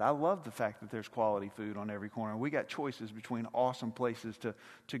God for that. I love the fact that there's quality food on every corner. We got choices between awesome places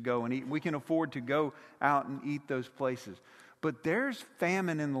to go and eat. We can afford to go out and eat those places. But there's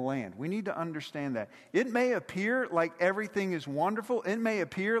famine in the land. We need to understand that. It may appear like everything is wonderful. It may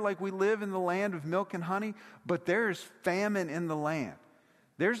appear like we live in the land of milk and honey, but there is famine in the land.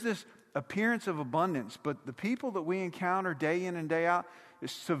 There's this appearance of abundance, but the people that we encounter day in and day out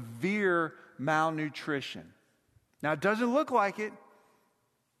is severe malnutrition. Now, it doesn't look like it.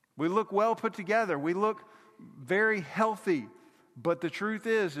 We look well put together. We look very healthy. But the truth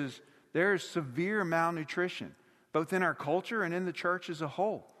is there is severe malnutrition, both in our culture and in the church as a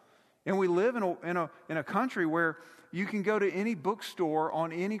whole. And we live in a country where you can go to any bookstore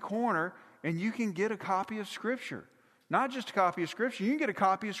on any corner and you can get a copy of Scripture. Not just a copy of Scripture, you can get a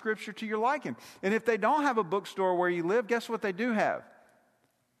copy of Scripture to your liking. And if they don't have a bookstore where you live, guess what they do have?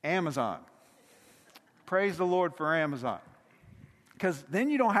 Amazon. Praise the Lord for Amazon. Because then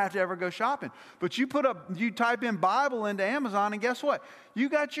you don't have to ever go shopping. But you type in Bible into Amazon, and guess what? You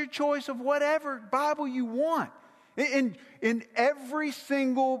got your choice of whatever Bible you want. In every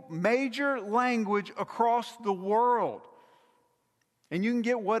single major language across the world. And you can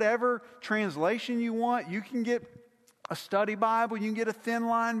get whatever translation you want. You can get a study Bible. You can get a thin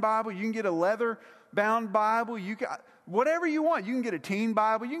line Bible. You can get a leather-bound Bible. Whatever you want. You can get a teen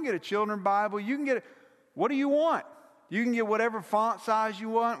Bible. You can get a children's Bible. You can get what do you want? You can get whatever font size you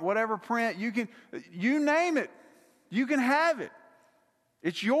want, whatever print. You name it. You can have it.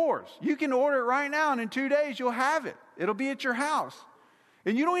 It's yours. You can order it right now, and in 2 days you'll have it. It'll be at your house.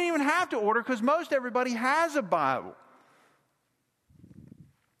 And you don't even have to order because most everybody has a Bible.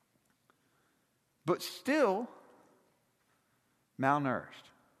 But still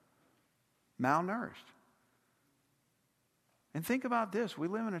malnourished. Malnourished. And think about this. We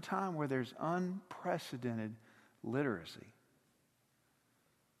live in a time where there's unprecedented literacy.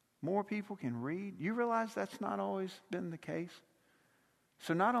 More people can read. You realize that's not always been the case?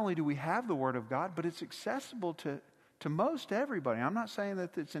 So not only do we have the Word of God, but it's accessible to most everybody. I'm not saying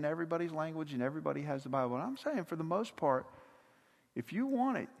that it's in everybody's language and everybody has the Bible. I'm saying for the most part, if you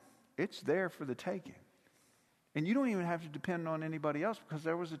want it, it's there for the taking. And you don't even have to depend on anybody else, because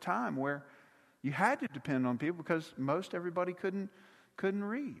there was a time where you had to depend on people because most everybody couldn't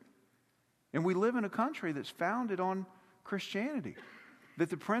read. And we live in a country that's founded on Christianity. That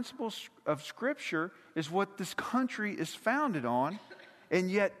the principles of Scripture is what this country is founded on,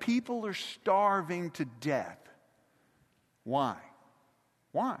 and yet people are starving to death. Why?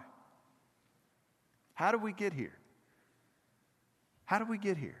 Why? How did we get here? How did we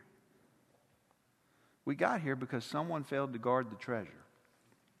get here? We got here because someone failed to guard the treasure.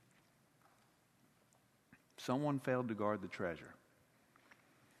 Someone failed to guard the treasure.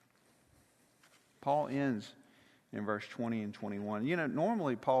 Paul ends in verse 20 and 21. You know,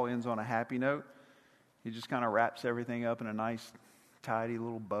 normally Paul ends on a happy note. He just kind of wraps everything up in a nice, tidy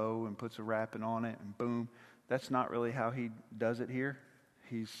little bow and puts a wrapping on it, and boom. That's not really how he does it here.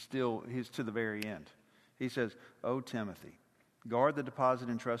 He's to the very end. He says, "O Timothy, guard the deposit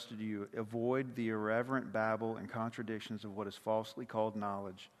entrusted to you. Avoid the irreverent babble and contradictions of what is falsely called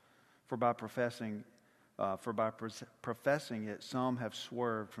knowledge. For by professing it, some have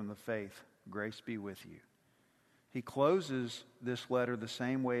swerved from the faith. Grace be with you. He closes this letter the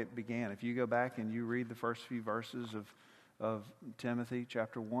same way it began. If you go back and you read the first few verses of Timothy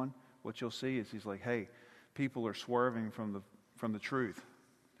chapter 1, what you'll see is he's like, hey, people are swerving from the truth.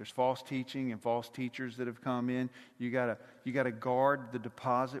 There's false teaching and false teachers that have come in. You gotta guard the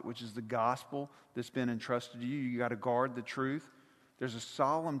deposit, which is the gospel that's been entrusted to you. You gotta guard the truth. There's a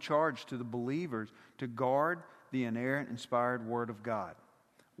solemn charge to the believers to guard the inerrant, inspired Word of God.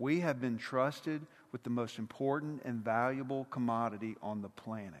 We have been trusted with the most important and valuable commodity on the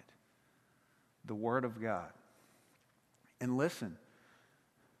planet, the Word of God. And listen,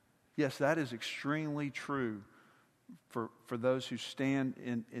 yes, that is extremely true for those who stand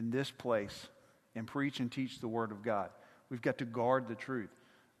in this place and preach and teach the Word of God. We've got to guard the truth.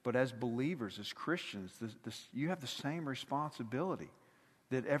 But as believers, as Christians, you have the same responsibility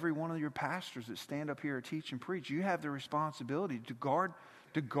that every one of your pastors that stand up here and teach and preach. You have the responsibility to guard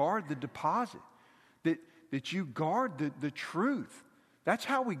the deposit, that you guard the truth. That's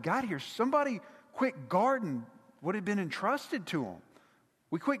how we got here. Somebody quit guarding what had been entrusted to them.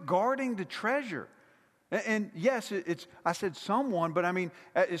 We quit guarding the treasure. And yes, I said someone, but I mean,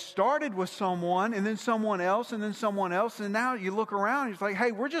 it started with someone, and then someone else, and then someone else, and now you look around, and it's like,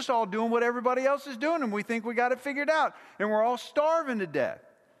 hey, we're just all doing what everybody else is doing, and we think we got it figured out, and we're all starving to death.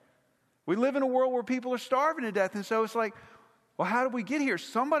 We live in a world where people are starving to death, and so it's like, well, how did we get here?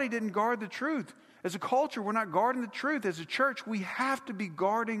 Somebody didn't guard the truth. As a culture, we're not guarding the truth. As a church, we have to be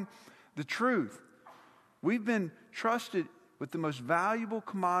guarding the truth. We've been trusted with the most valuable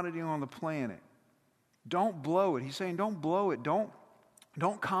commodity on the planet. Don't blow it. He's saying don't blow it. Don't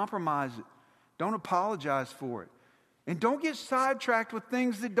compromise it. Don't apologize for it. And don't get sidetracked with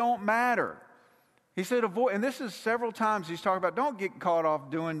things that don't matter. He said avoid, and this is several times he's talking about, don't get caught off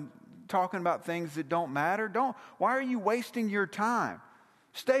talking about things that don't matter. Why are you wasting your time?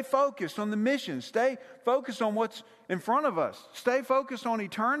 Stay focused on the mission. Stay focused on what's in front of us. Stay focused on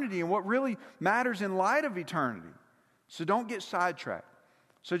eternity and what really matters in light of eternity. So don't get sidetracked.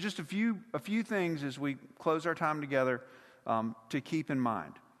 So just a few things as we close our time together to keep in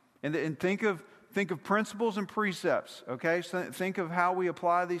mind. And think of principles and precepts, okay? So think of how we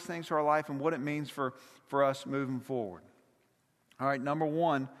apply these things to our life and what it means for us moving forward. All right, number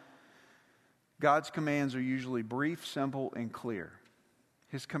one, God's commands are usually brief, simple, and clear.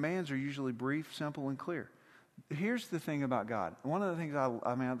 His commands are usually brief, simple, and clear. Here's the thing about God. One of the things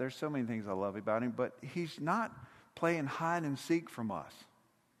I mean, there's so many things I love about Him, but He's not playing hide and seek from us.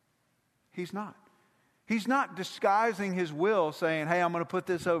 He's not. He's not disguising His will, saying, hey, I'm going to put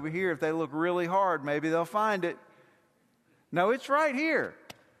this over here. If they look really hard, maybe they'll find it. No, it's right here.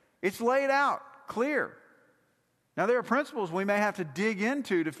 It's laid out, clear. Now, there are principles we may have to dig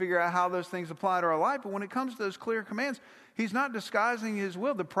into to figure out how those things apply to our life, but when it comes to those clear commands, He's not disguising His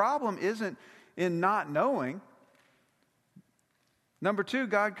will. The problem isn't in not knowing. Number two,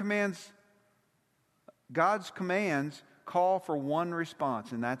 God's commands call for one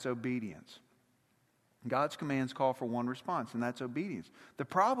response, and that's obedience. God's commands call for one response, and that's obedience. The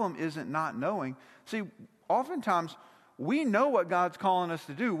problem isn't not knowing. See, oftentimes we know what God's calling us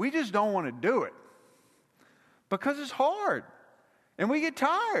to do. We just don't want to do it because it's hard, and we get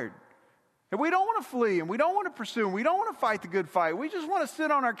tired, and we don't want to flee, and we don't want to pursue, and we don't want to fight the good fight. We just want to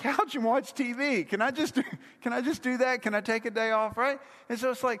sit on our couch and watch TV. Can I just do that? Can I take a day off, right? And so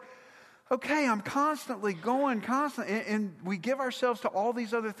it's like, okay, I'm constantly going, and we give ourselves to all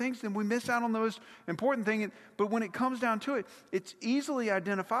these other things, and we miss out on the most important thing. But when it comes down to it, it's easily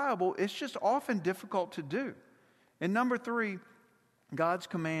identifiable. It's just often difficult to do. And number three, God's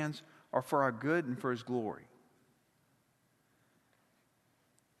commands are for our good and for His glory.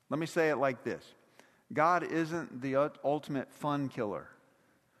 Let me say it like this. God isn't the ultimate fun killer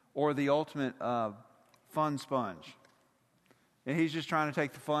or the ultimate fun sponge. And He's just trying to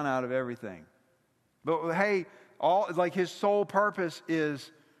take the fun out of everything. But hey, His sole purpose is,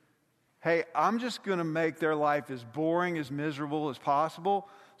 hey, I'm just going to make their life as boring, as miserable as possible,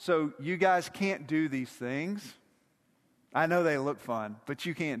 so you guys can't do these things. I know they look fun, but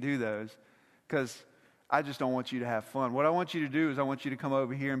you can't do those because I just don't want you to have fun. What I want you to do is I want you to come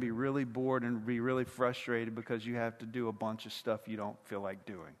over here and be really bored and be really frustrated because you have to do a bunch of stuff you don't feel like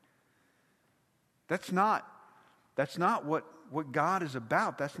doing. That's not what God is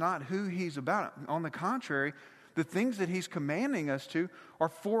about. That's not who He's about. On the contrary, the things that He's commanding us to are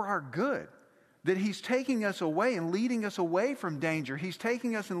for our good. That He's taking us away and leading us away from danger. He's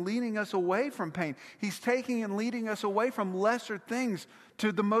taking us and leading us away from pain. He's taking and leading us away from lesser things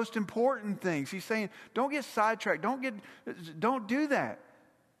to the most important things. He's saying, don't get sidetracked. Don't do that.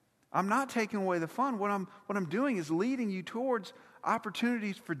 I'm not taking away the fun. What I'm doing is leading you towards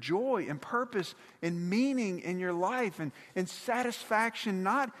opportunities for joy and purpose and meaning in your life and satisfaction,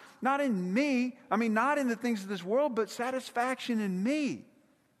 not in me, not in the things of this world, but satisfaction in me.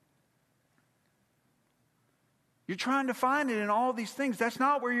 You're trying to find it in all these things. That's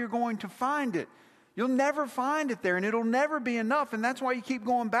not where you're going to find it. You'll never find it there, and it'll never be enough, and that's why you keep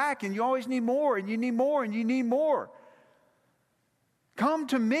going back, and you always need more, and you need more, and you need more. Come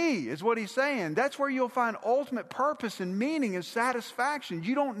to me, is what he's saying. That's where you'll find ultimate purpose and meaning and satisfaction.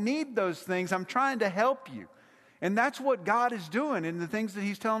 You don't need those things. I'm trying to help you. And that's what God is doing in the things that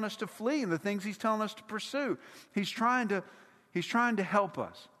he's telling us to flee and the things he's telling us to pursue. He's trying to help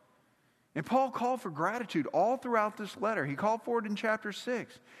us. And Paul called for gratitude all throughout this letter. He called for it in chapter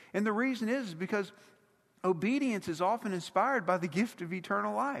 6. And the reason is because obedience is often inspired by the gift of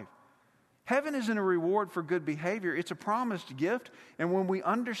eternal life. Heaven isn't a reward for good behavior. It's a promised gift. And when we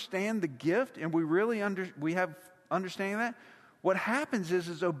understand the gift and we have understanding that, what happens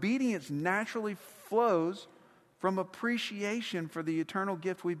is obedience naturally flows from appreciation for the eternal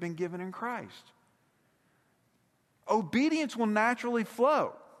gift we've been given in Christ. Obedience will naturally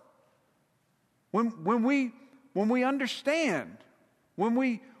flow. When we understand, when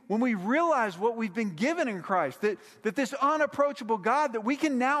we realize what we've been given in Christ, that this unapproachable God, that we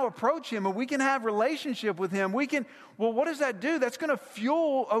can now approach him and we can have relationship with him, what does that do? That's going to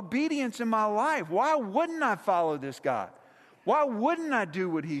fuel obedience in my life. Why wouldn't I follow this God? Why wouldn't I do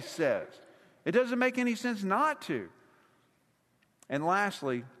what he says? It doesn't make any sense not to. And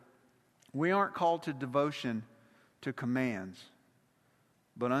lastly, we aren't called to devotion to commands,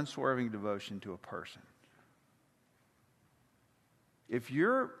 but unswerving devotion to a person.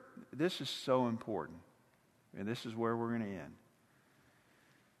 This is so important, and this is where we're going to end.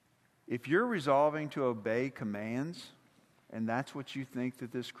 If you're resolving to obey commands, and that's what you think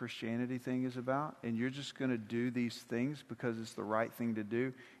that this Christianity thing is about, and you're just going to do these things because it's the right thing to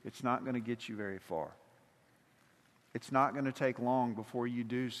do, it's not going to get you very far. It's not going to take long before you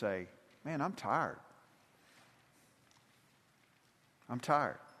do say, man, I'm tired. I'm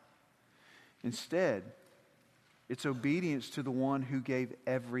tired. Instead, it's obedience to the one who gave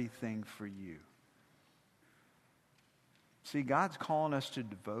everything for you. See, God's calling us to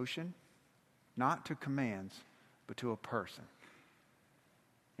devotion, not to commands, but to a person.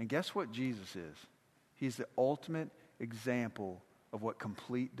 And guess what Jesus is? He's the ultimate example of what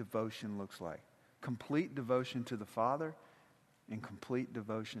complete devotion looks like. Complete devotion to the Father and complete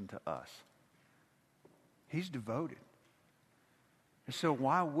devotion to us. He's devoted. And so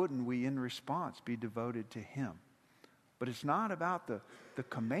why wouldn't we, in response, be devoted to him? But it's not about the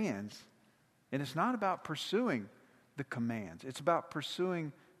commands, and it's not about pursuing the commands. It's about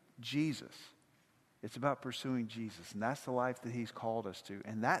pursuing Jesus. It's about pursuing Jesus, and that's the life that he's called us to.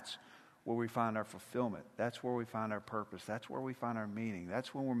 And that's where we find our fulfillment. That's where we find our purpose. That's where we find our meaning.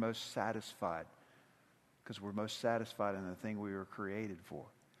 That's when we're most satisfied, because we're most satisfied in the thing we were created for.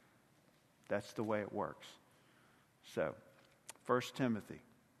 That's the way it works. So, 1 Timothy,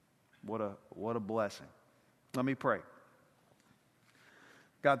 what a blessing. Let me pray.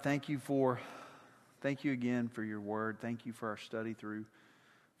 God, thank you again for your word. Thank you for our study through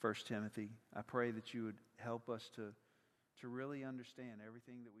 1 Timothy. I pray that you would help us to really understand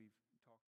everything that we've